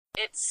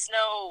It's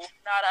snow,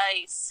 not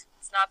ice.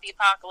 It's not the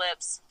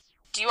apocalypse.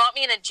 Do you want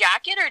me in a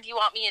jacket or do you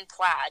want me in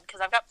plaid?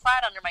 Because I've got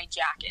plaid under my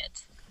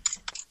jacket.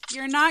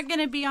 You're not going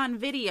to be on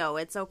video.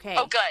 It's okay.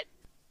 Oh, good.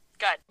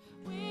 Good.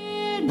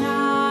 We're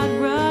not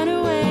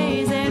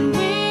runaways and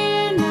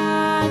we're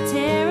not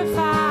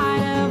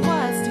terrified of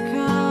what's to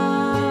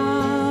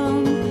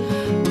come.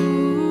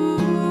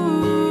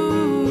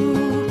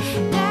 Ooh,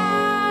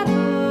 that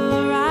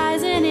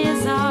horizon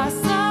is our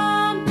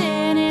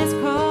something is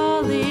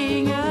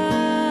calling us.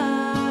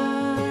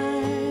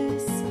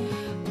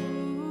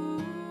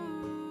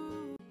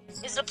 Ooh.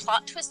 Is it a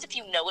plot twist if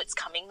you know it's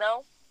coming,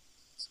 though?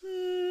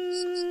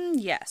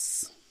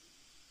 Yes.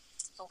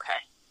 Okay.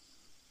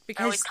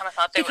 Because, I always kind of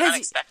thought they were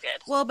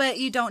unexpected. Well, but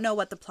you don't know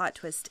what the plot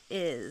twist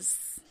is.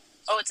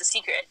 Oh, it's a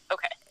secret.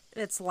 Okay.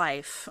 It's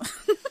life.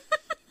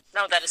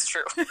 No, that is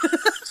true.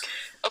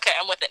 Okay,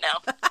 I'm with it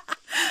now.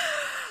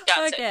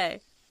 Got Okay.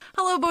 It.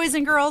 Hello, boys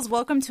and girls.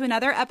 Welcome to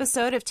another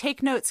episode of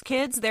Take Notes,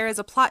 Kids. There is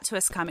a plot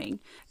twist coming.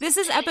 This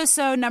is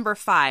episode number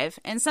 5,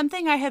 and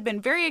something I have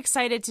been very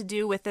excited to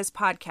do with this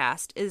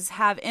podcast is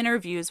have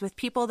interviews with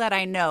people that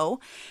I know.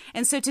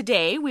 And so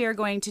today we are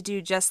going to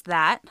do just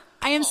that.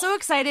 I am so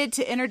excited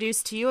to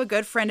introduce to you a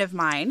good friend of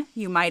mine.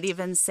 You might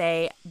even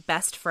say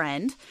best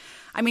friend.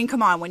 I mean,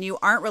 come on, when you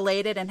aren't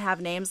related and have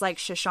names like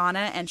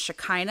Shoshana and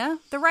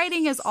Shekinah, the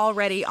writing is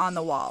already on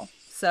the wall.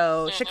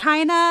 So,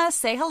 Shekinah,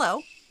 say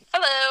hello.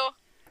 Hello.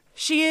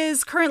 She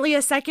is currently a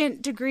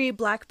 2nd degree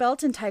black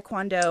belt in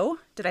Taekwondo.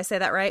 Did I say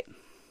that right?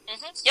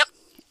 Yep.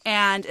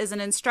 And is an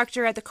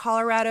instructor at the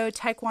Colorado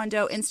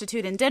Taekwondo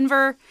Institute in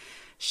Denver.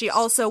 She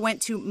also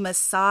went to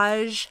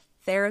massage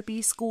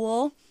therapy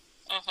school.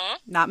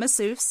 Not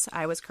masseuse.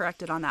 I was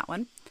corrected on that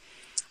one.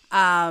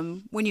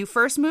 When you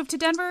first moved to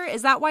Denver,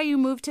 is that why you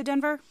moved to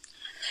Denver?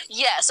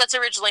 Yes, that's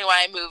originally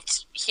why I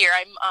moved here.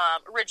 I'm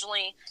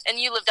originally, and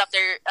you lived up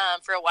there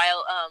for a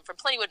while, from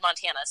Plentywood,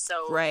 Montana.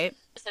 So right.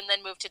 And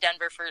then moved to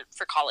Denver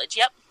for college.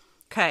 Yep.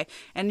 Okay.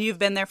 And you've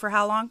been there for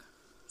how long?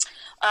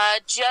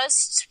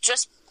 Just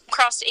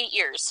crossed 8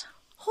 years.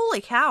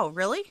 Holy cow!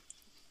 Really?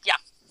 Yeah.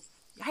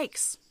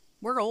 Yikes!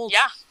 We're old.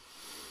 Yeah,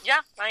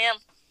 I am.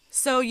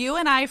 So you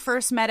and I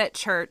first met at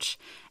church,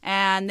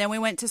 and then we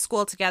went to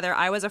school together.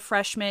 I was a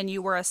freshman.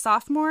 You were a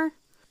sophomore.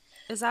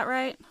 Is that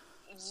right?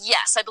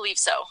 Yes, I believe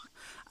so.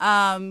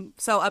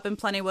 So up in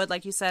Plentywood,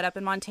 like you said, up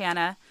in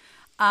Montana.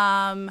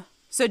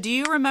 So do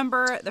you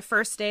remember the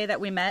first day that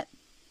we met?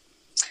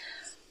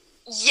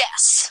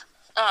 Yes.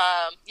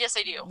 Yes,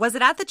 I do. Was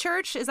it at the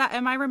church?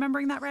 Am I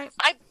remembering that right?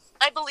 I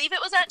believe it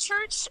was at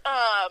church.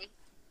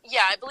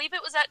 Yeah, I believe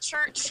it was at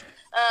church.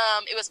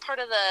 It was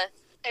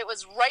it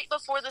was right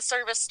before the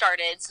service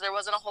started, so there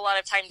wasn't a whole lot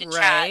of time to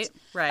chat.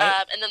 Right.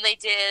 And then they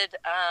did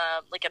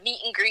like a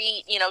meet and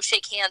greet,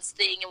 shake hands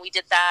thing, and we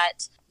did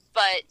that.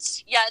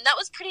 But yeah, and that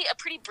was a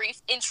pretty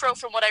brief intro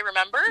from what I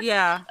remember.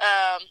 Yeah.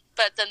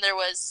 But then there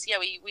was,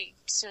 we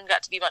soon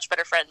got to be much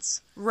better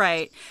friends.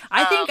 Right.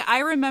 I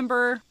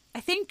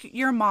think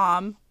your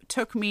mom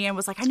took me and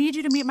was like, I need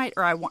you to meet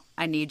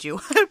I need you.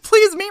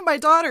 Please meet my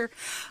daughter.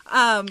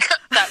 That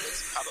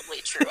was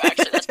probably true,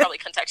 actually. That's probably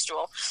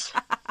contextual.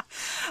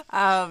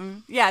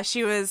 Yeah,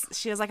 she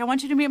was like, I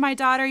want you to meet my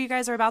daughter. You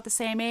guys are about the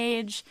same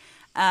age.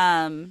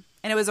 And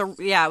it was a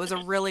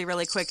really,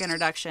 really quick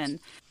introduction.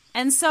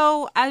 And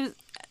so, as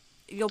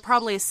you'll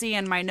probably see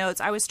in my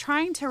notes, I was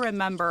trying to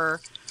remember,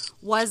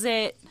 was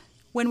it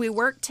when we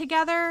worked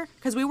together?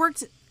 Because we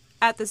worked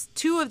at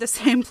two of the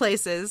same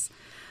places.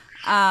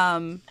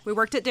 We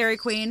worked at Dairy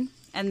Queen,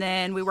 and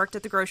then we worked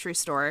at the grocery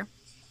store.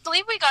 I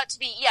believe we got to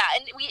be,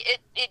 and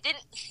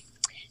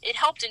it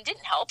helped and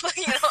didn't help,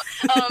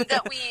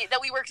 that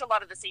we worked a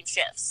lot of the same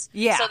shifts.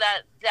 Yeah. So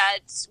that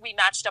we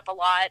matched up a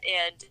lot,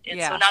 and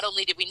so not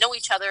only did we know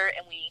each other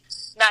and we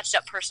matched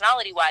up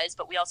personality-wise,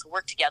 but we also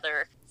worked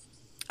together.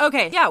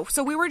 Okay, yeah,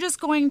 so we were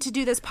just going to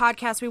do this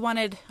podcast.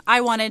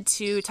 I wanted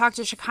to talk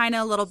to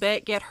Shekinah a little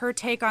bit, get her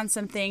take on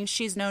some things.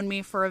 She's known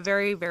me for a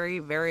very, very,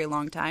 very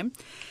long time.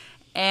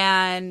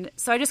 And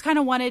so I just kind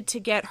of wanted to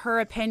get her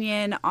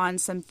opinion on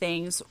some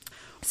things.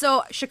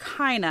 So,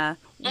 Shekinah,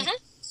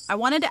 I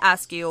wanted to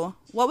ask you,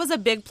 what was a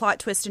big plot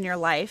twist in your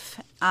life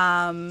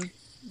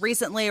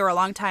recently or a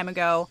long time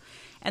ago?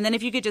 And then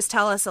if you could just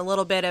tell us a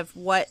little bit of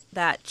what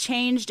that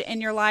changed in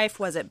your life.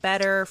 Was it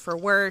better, for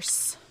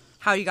worse?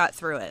 How you got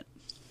through it?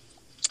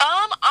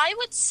 I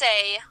would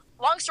say,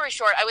 long story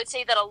short, I would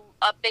say that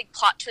a big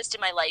plot twist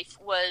in my life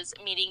was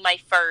meeting my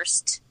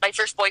first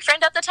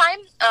boyfriend at the time.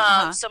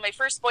 So my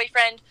first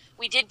boyfriend,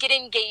 we did get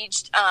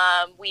engaged.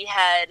 We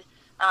had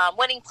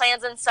wedding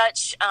plans and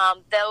such.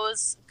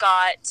 Those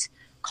got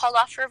called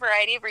off for a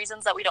variety of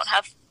reasons that we don't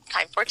have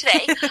time for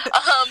today.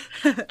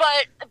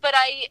 But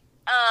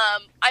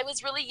I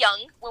was really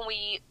young when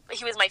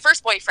he was my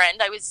first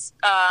boyfriend. I was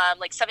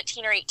like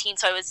 17 or 18,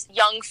 so I was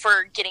young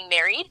for getting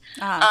married.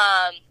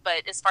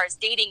 But as far as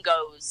dating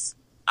goes,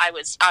 I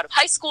was out of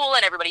high school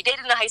and everybody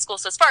dated in high school.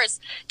 So as far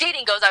as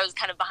dating goes, I was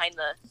kind of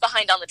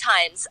behind on the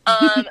times.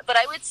 But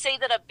I would say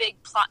that a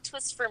big plot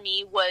twist for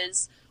me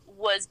was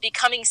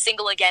becoming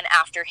single again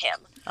after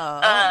him.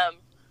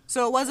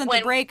 So it wasn't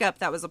the breakup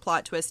that was a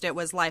plot twist. It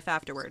was life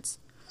afterwards.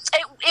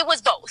 It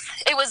was both.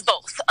 It was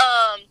both.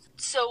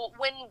 So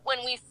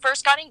when we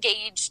first got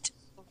engaged,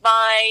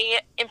 my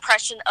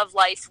impression of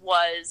life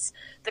was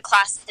the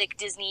classic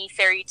Disney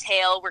fairy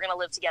tale. We're going to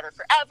live together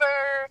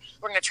forever.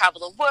 We're going to travel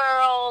the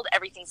world.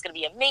 Everything's going to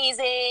be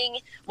amazing.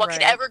 What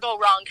could ever go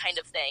wrong kind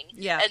of thing.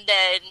 Yeah. And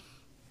then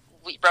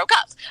we broke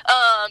up,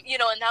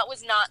 and that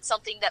was not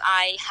something that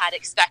I had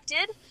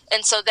expected.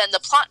 And so then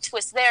the plot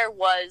twist there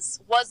was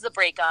the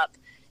breakup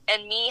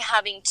and me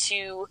having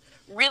to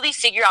really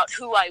figure out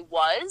who I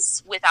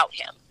was without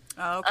him.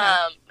 Oh, okay.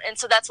 And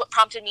so that's what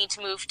prompted me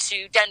to move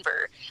to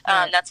Denver.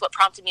 That's what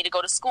prompted me to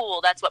go to school.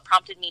 That's what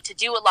prompted me to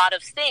do a lot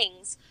of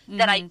things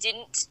that I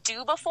didn't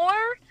do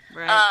before,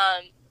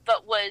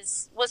 but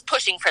was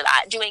pushing for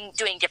that,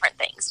 doing different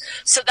things.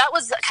 So that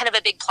was kind of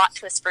a big plot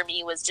twist for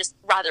me, was just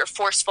rather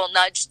forceful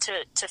nudge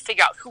to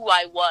figure out who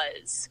I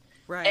was.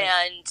 Right.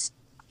 And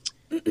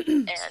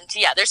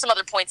yeah, there's some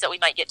other points that we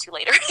might get to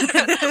later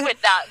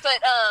with that.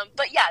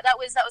 But yeah, that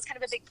was kind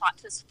of a big plot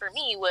twist for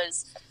me,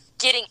 was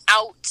getting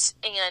out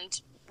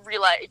and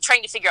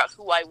trying to figure out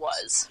who I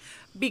was.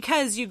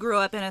 Because you grew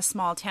up in a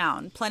small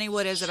town.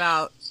 Plentywood is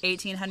about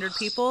 1,800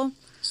 people.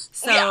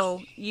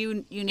 So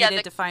you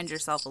needed to find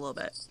yourself a little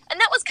bit. And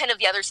that was kind of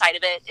the other side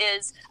of it,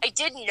 is I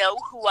did know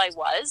who I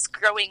was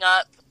growing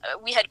up.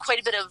 We had quite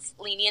a bit of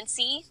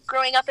leniency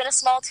growing up in a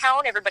small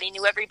town. Everybody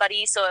knew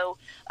everybody. So,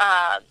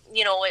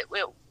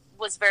 it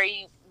was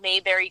very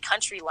Mayberry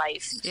country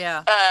life.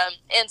 Yeah.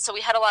 And so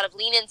we had a lot of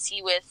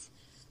leniency with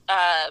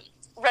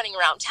running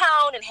around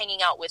town and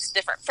hanging out with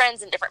different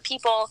friends and different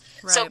people.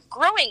 Right. So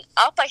growing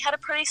up, I had a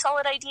pretty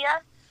solid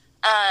idea.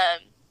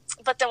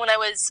 But then when I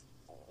was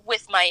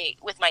with my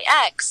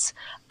ex,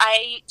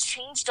 I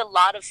changed a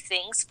lot of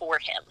things for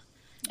him,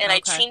 and I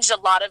changed a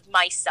lot of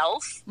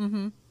myself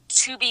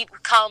to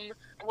become,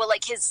 well,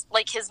 like his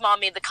mom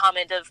made the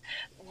comment of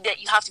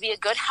that you have to be a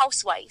good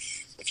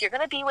housewife. If you're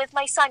going to be with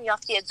my son, you have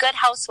to be a good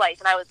housewife.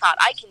 And I thought,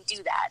 I can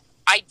do that.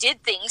 I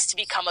did things to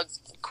become a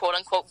quote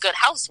unquote good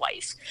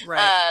housewife,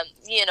 right.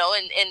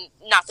 And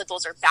not that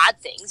those are bad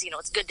things.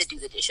 It's good to do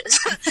the dishes,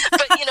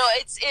 but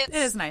it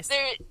is nice.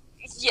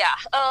 Yeah.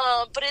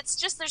 But it's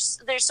just,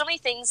 there's so many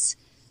things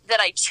that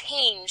I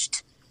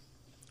changed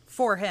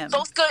for him,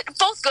 both good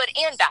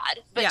and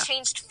bad, but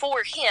changed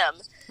for him.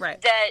 Right.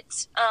 That,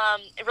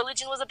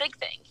 religion was a big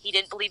thing. He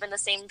didn't believe in the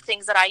same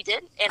things that I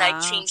did. And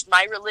I changed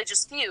my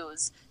religious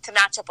views to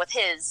match up with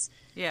his.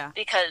 Yeah.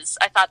 Because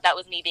I thought that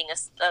was me being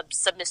a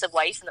submissive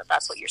wife, and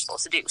that's what you're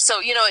supposed to do. So,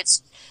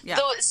 it's, yeah.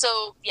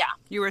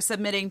 You were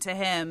submitting to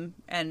him,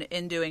 and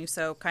in doing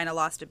so kind of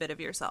lost a bit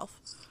of yourself.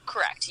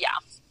 Correct. Yeah.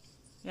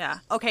 Yeah.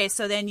 Okay.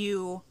 So then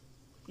you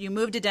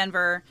moved to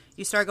Denver,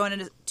 you started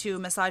going to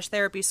massage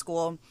therapy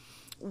school.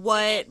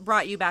 What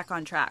brought you back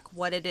on track?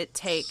 What did it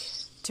take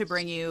to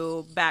bring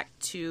you back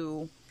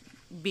to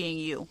being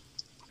you?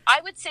 I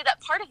would say that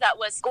part of that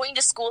was going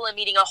to school and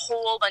meeting a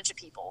whole bunch of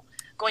people.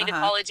 Going to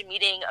college and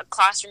meeting a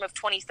classroom of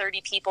 20,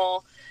 30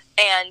 people,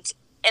 and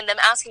them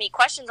asking me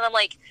questions, and I'm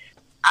like,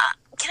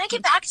 can I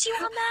get back to you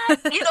on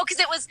that?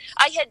 Because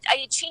I had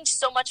changed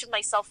so much of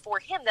myself for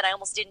him that I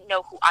almost didn't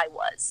know who I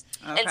was.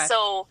 Okay. And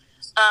so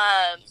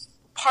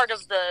part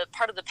of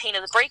the pain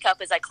of the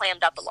breakup is I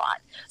clammed up a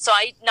lot. So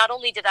not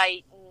only did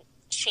I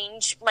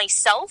change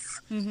myself,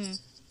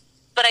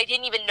 but I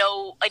didn't even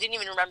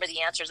remember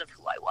the answers of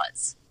who I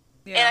was.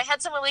 Yeah. And I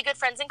had some really good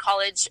friends in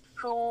college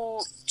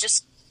who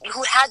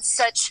had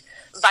such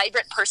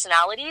vibrant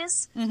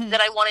personalities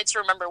that I wanted to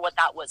remember what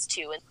that was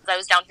too. And I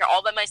was down here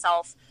all by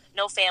myself,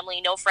 no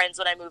family, no friends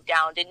when I moved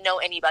down, didn't know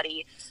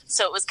anybody.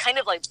 So it was kind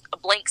of like a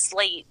blank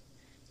slate,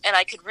 and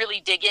I could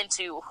really dig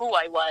into who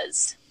I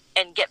was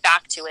and get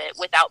back to it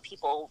without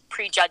people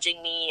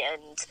prejudging me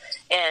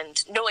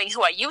and knowing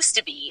who I used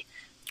to be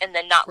and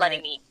then not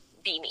letting me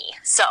be me.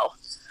 So.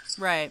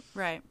 Right.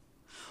 Well,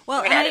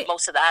 we're going to edit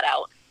most of that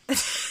out.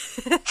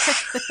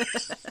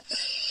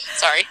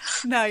 Sorry.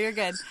 No, you're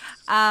good.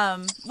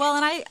 Well,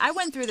 and I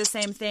went through the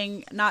same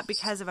thing, not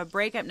because of a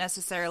breakup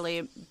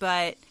necessarily,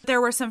 but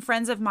there were some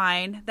friends of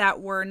mine that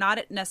were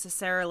not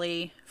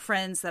necessarily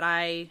friends that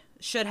I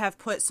should have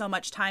put so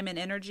much time and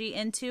energy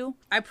into.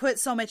 I put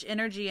so much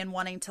energy in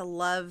wanting to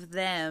love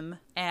them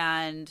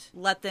and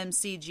let them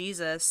see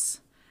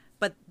Jesus,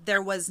 but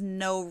there was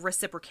no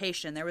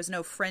reciprocation. There was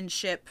no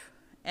friendship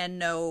and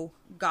no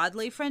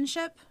godly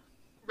friendship.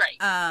 Right.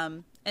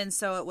 And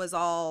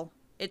so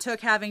it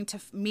took having to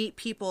meet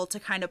people to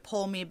kind of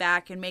pull me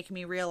back and make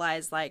me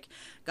realize, like,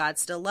 God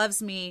still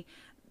loves me.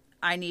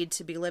 I need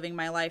to be living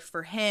my life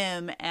for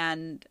him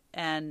and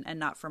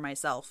not for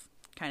myself,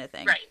 kind of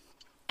thing. Right.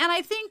 And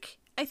I think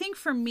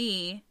for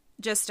me,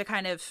 just to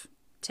kind of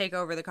take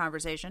over the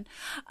conversation,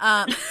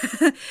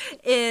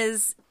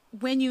 is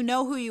when you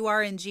know who you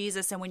are in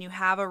Jesus and when you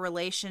have a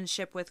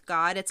relationship with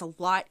God, it's a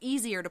lot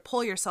easier to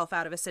pull yourself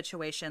out of a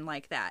situation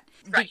like that.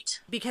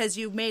 Right. Because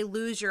you may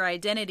lose your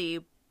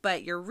identity,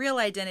 but your real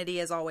identity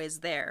is always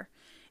there.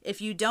 If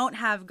you don't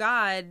have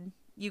God,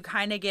 you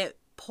kind of get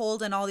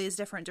pulled in all these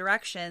different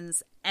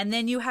directions, and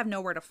then you have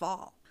nowhere to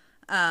fall.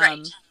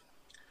 Right.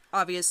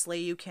 obviously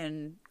you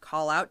can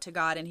call out to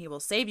God and he will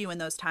save you in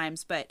those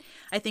times, but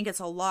I think it's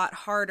a lot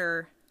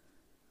harder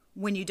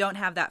when you don't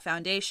have that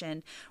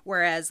foundation.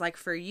 Whereas like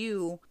for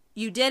you,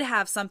 you did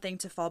have something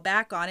to fall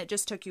back on. It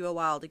just took you a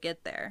while to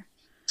get there.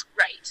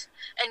 Right.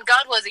 And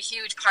God was a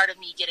huge part of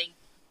me getting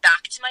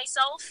back to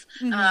myself.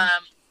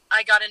 Mm-hmm.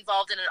 I got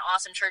involved in an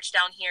awesome church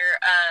down here,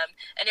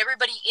 and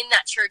everybody in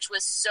that church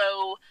was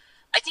so,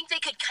 I think they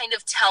could kind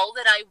of tell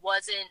that I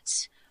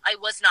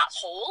was not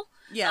whole.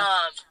 Yeah.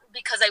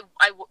 Because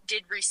I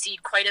did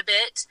recede quite a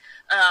bit,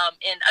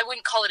 and I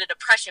wouldn't call it a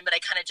depression, but I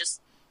kind of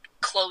just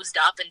closed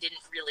up and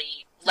didn't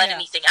really let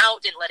anything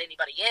out, didn't let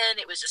anybody in.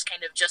 It was just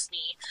kind of just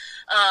me.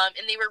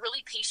 And they were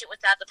really patient with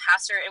that, the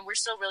pastor, and we're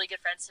still really good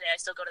friends today. I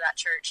still go to that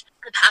church.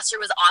 The pastor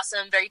was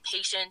awesome, very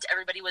patient.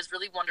 Everybody was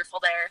really wonderful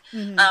there.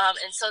 Mm-hmm.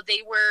 And so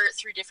they were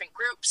through different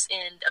groups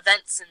and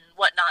events and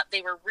whatnot.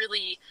 They were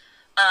really,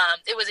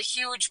 it was a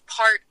huge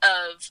part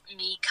of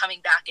me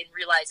coming back and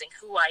realizing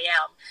who I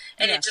am.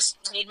 And it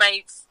just made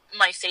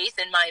my faith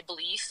and my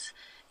belief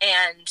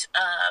and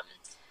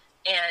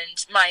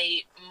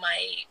my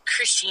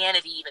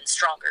Christianity even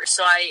stronger.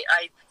 So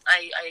I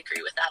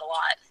agree with that a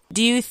lot.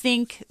 Do you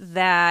think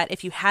that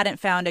if you hadn't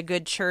found a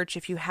good church,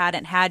 if you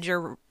hadn't had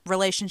your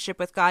relationship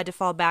with God to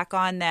fall back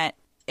on, that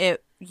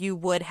you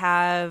would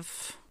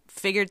have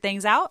figured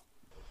things out?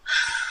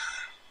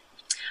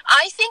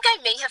 I think I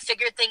may have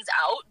figured things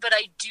out, but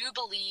I do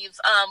believe,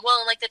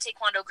 in like the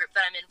Taekwondo group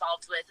that I'm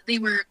involved with, they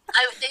were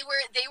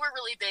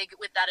really big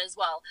with that as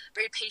well.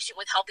 Very patient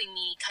with helping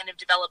me kind of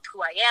develop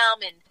who I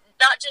am, and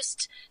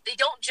they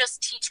don't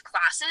just teach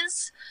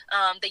classes.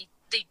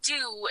 They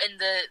do, and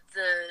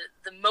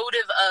the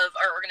motive of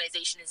our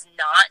organization is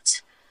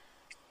not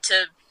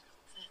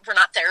we're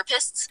not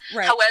therapists.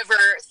 Right. However,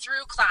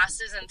 through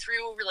classes and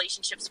through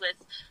relationships with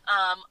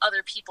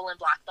other people in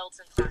black belts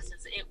and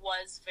classes, it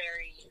was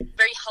very,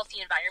 very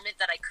healthy environment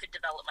that I could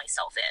develop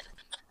myself in.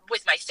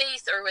 With my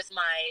faith or with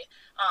my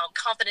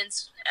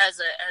confidence as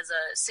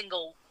a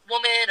single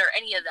woman or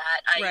any of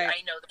that,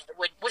 I know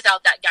that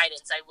without that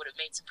guidance, I would have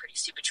made some pretty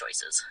stupid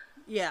choices.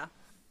 Yeah.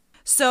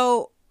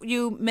 So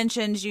you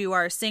mentioned you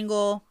are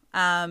single,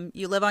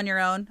 you live on your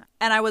own,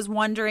 and I was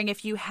wondering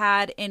if you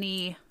had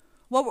any...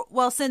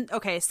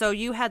 so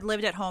you had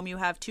lived at home. You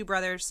have two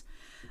brothers,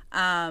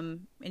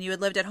 and you had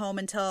lived at home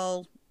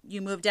until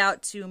you moved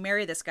out to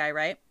marry this guy,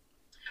 right?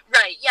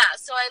 Right, yeah.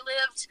 So I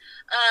lived,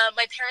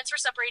 my parents were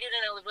separated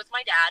and I lived with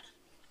my dad.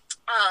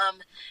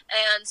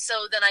 And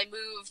so then I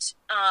moved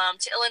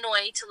to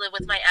Illinois to live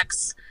with my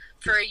ex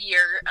for a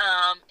year.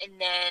 And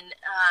then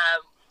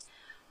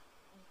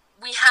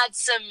we had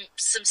some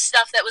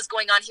stuff that was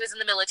going on. He was in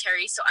the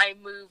military, so I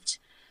moved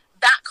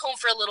back home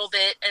for a little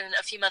bit, and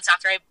a few months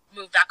after I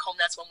moved back home,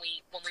 that's when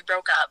we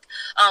broke up.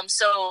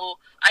 So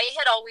I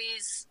had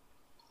always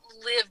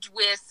lived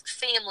with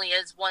family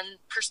as one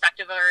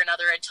perspective or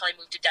another until I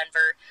moved to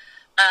Denver.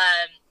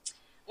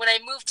 When I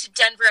moved to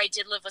Denver, I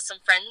did live with some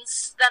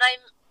friends that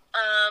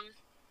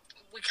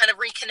we kind of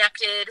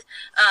reconnected,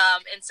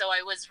 and so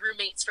I was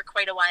roommates for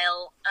quite a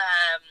while,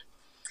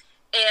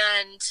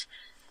 and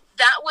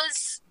that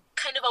was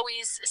kind of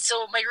always,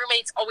 so my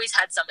roommates always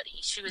had somebody.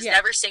 She was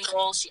never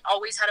single. She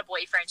always had a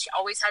boyfriend. She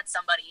always had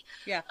somebody,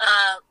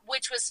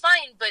 which was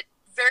fine, but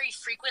very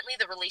frequently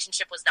the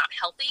relationship was not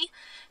healthy.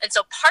 And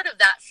so part of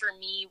that for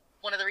me,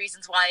 one of the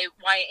reasons why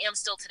I am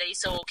still today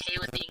so okay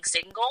with being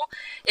single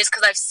is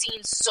because I've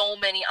seen so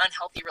many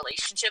unhealthy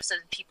relationships and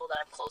people that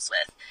I'm close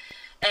with.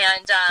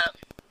 And,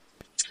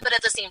 but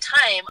at the same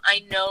time,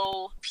 I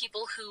know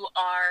people who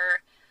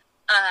are,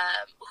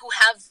 who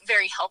have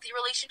very healthy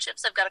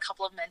relationships. I've got a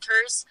couple of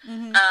mentors,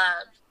 and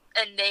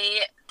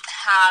they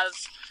have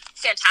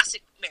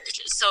fantastic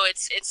marriages. So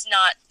it's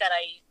not that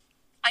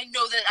I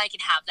know that I can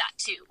have that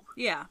too.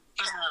 Yeah.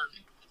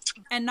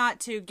 And not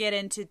to get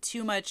into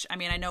too much, I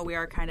mean, I know we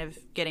are kind of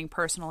getting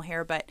personal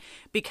here, but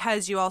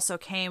because you also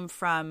came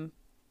from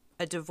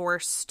a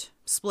divorced,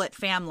 split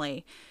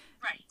family,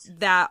 right,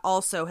 that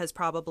also has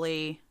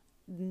probably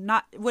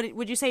not,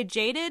 would you say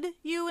jaded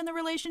you in the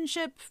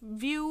relationship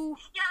view?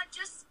 Yeah,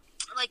 just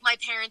like my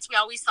parents, we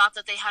always thought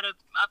that they had a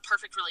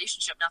perfect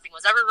relationship. Nothing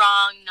was ever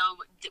wrong.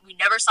 No, we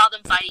never saw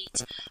them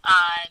fight.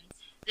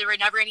 There were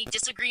never any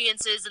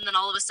disagreements, and then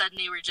all of a sudden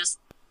they were just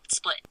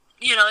split,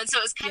 you know? And so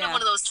it was kind of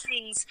one of those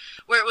things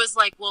where it was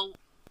like, well,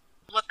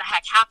 what the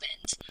heck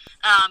happened?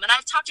 And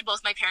I've talked to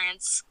both my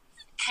parents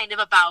kind of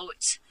about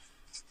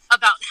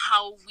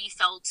how we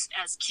felt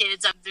as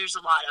kids. There's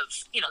a lot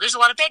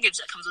of baggage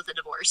that comes with a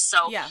divorce.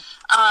 So,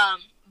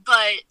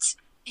 but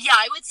yeah,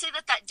 I would say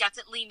that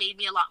definitely made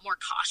me a lot more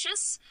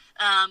cautious.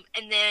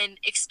 And then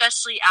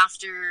especially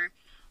after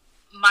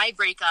my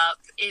breakup,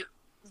 it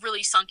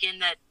really sunk in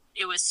that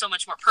it was so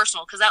much more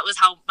personal, because that was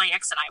how my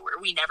ex and I were.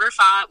 We never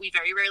fought. We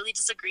very rarely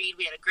disagreed.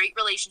 We had a great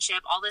relationship,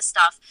 all this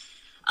stuff.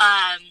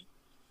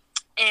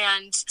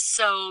 And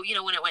so, you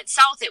know, when it went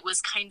south, it was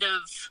kind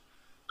of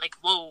like,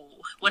 whoa,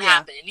 what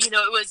happened? You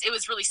know, it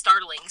was really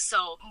startling.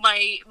 So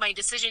my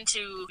decision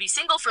to be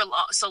single for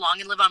so long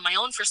and live on my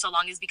own for so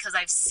long is because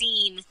I've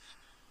seen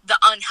the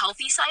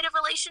unhealthy side of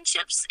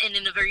relationships and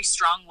in a very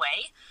strong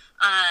way.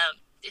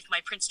 If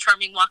my Prince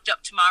Charming walked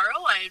up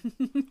tomorrow, I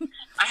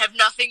have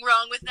nothing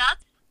wrong with that.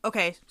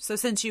 Okay, so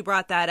since you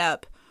brought that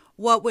up,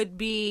 what would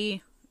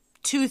be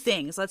 2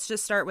 things? Let's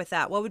just start with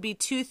that. What would be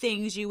 2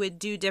 things you would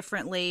do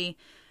differently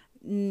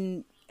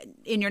in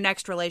your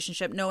next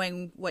relationship,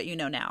 knowing what you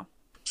know now?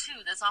 2,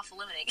 that's awful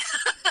limiting.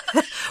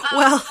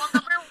 Well,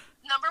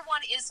 number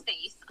 1 is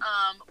faith.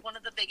 One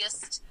of the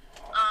biggest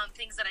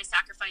things that I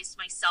sacrificed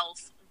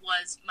myself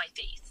was my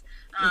faith.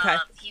 Okay.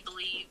 He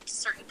believed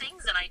certain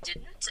things and I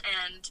didn't,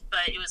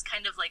 but it was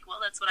kind of like, well,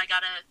 that's what I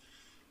gotta,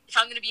 if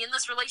I'm going to be in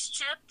this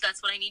relationship,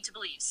 that's what I need to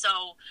believe.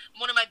 So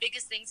one of my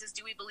biggest things is,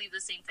 do we believe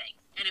the same thing?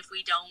 And if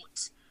we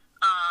don't,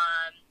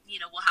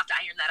 we'll have to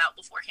iron that out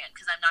beforehand,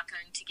 because I'm not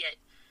going to get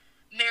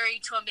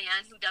married to a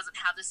man who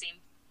doesn't have the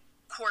same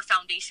core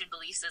foundation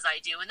beliefs as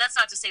I do. And that's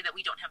not to say that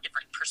we don't have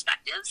different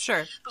perspectives.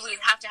 Sure. But we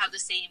have to have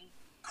the same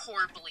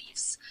core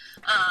beliefs.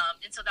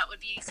 And so that would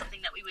be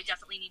something that we would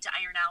definitely need to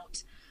iron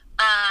out.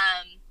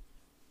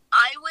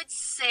 I would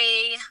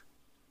say,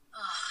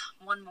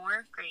 one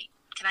more. Great.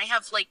 Can I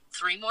have 3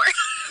 more?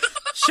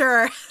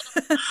 Sure.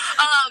 Well,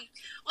 I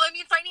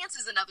mean, finance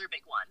is another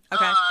big one.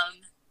 Okay.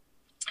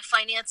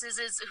 Finances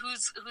is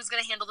who's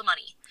going to handle the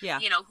money. Yeah.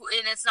 And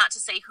it's not to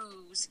say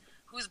who's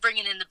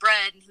bringing in the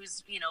bread and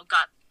who's,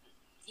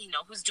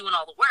 who's doing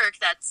all the work.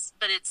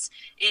 But it's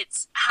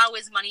how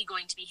is money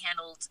going to be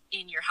handled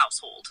in your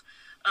household?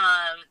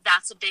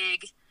 That's a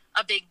big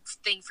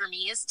thing for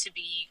me, is to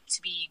be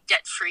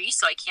debt free,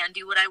 so I can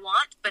do what I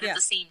want. But at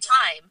the same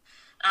time,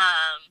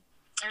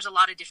 there's a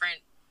lot of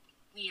different,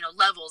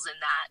 levels in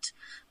that.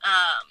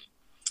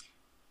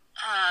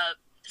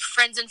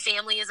 Friends and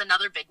family is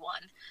another big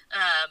one.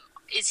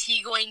 Is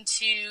he going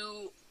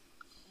to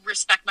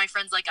respect my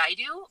friends like I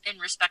do and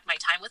respect my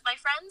time with my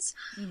friends,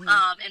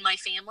 and my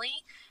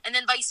family? And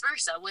then vice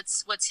versa.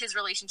 What's his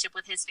relationship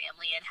with his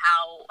family, and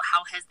how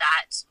has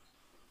that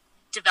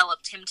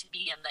developed him to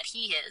be and that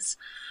he is?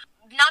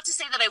 Not to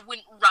say that I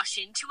wouldn't rush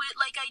into it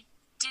like I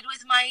did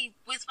with my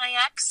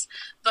ex,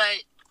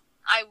 but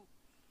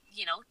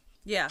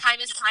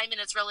time is time, and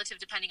it's relative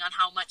depending on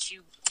how much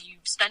you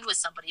spend with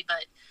somebody.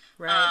 But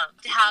right.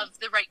 To have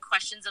the right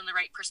questions and the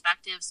right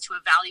perspectives to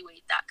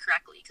evaluate that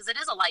correctly, because it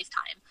is a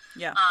lifetime.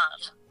 Yeah.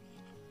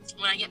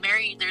 When I get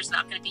married, there is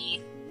no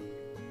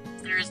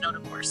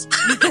divorce.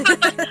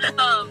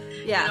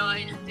 Yeah.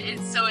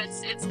 So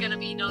it's going to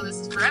be, this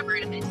is forever.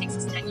 And if it takes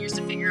us 10 years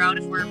to figure out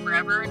if we're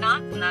forever or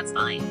not, then that's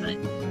fine. But,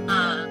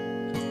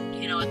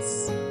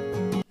 it's,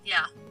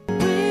 yeah.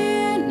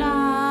 We're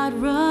not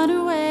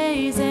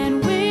runaways,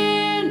 and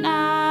we're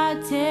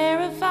not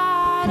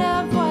terrified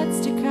of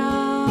what's to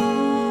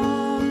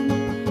come.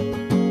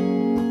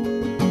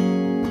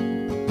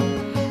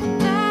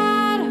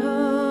 That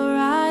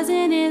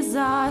horizon is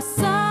our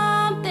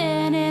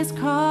something is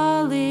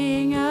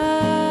calling us.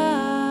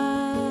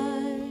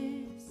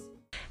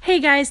 Hey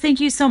guys, thank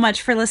you so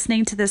much for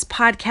listening to this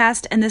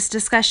podcast and this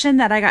discussion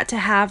that I got to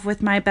have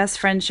with my best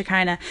friend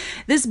Shekinah.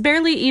 This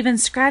barely even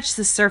scratched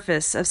the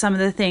surface of some of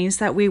the things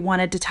that we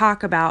wanted to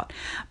talk about,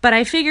 but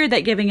I figured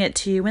that giving it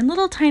to you in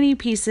little tiny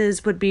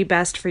pieces would be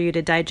best for you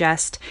to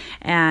digest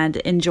and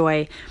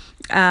enjoy.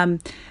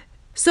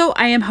 So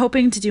I am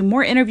hoping to do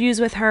more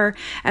interviews with her,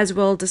 as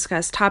we'll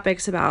discuss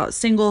topics about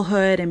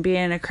singlehood and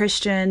being a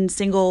Christian,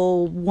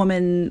 single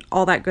woman,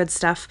 all that good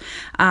stuff.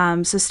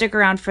 So stick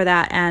around for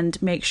that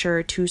and make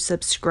sure to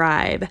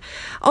subscribe.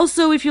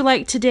 Also, if you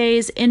like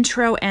today's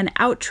intro and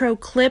outro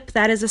clip,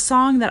 that is a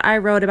song that I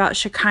wrote about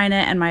Shekinah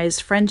and my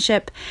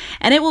friendship,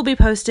 and it will be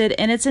posted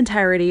in its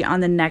entirety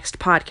on the next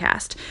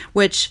podcast,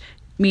 which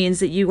means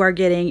that you are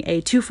getting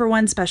a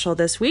 2-for-1 special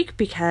this week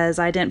because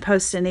I didn't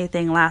post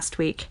anything last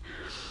week.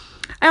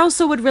 I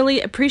also would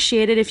really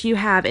appreciate it if you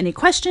have any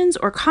questions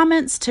or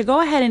comments to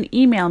go ahead and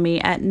email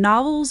me at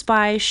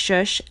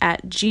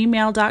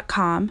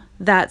novelsbyshush@gmail.com.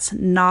 That's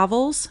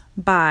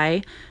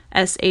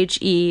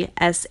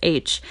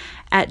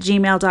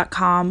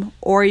novelsbyshush@gmail.com.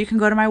 Or you can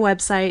go to my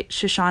website,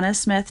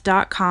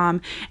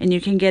 shoshanasmith.com, and you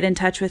can get in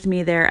touch with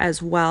me there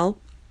as well.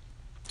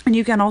 And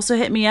you can also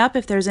hit me up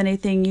if there's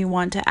anything you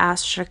want to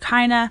ask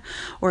Shekinah,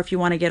 or if you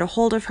want to get a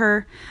hold of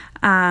her.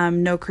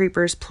 No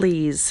creepers,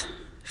 please.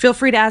 Feel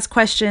free to ask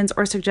questions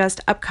or suggest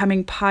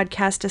upcoming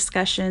podcast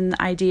discussion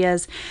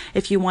ideas.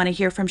 If you want to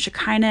hear from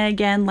Shekinah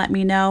again, let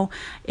me know.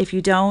 If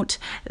you don't,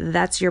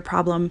 that's your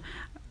problem.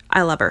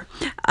 I love her.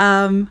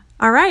 All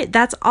right,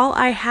 that's all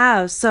I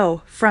have.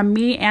 So from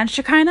me and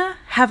Shekinah,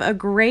 have a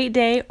great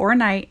day or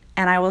night,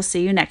 and I will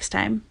see you next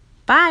time.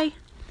 Bye.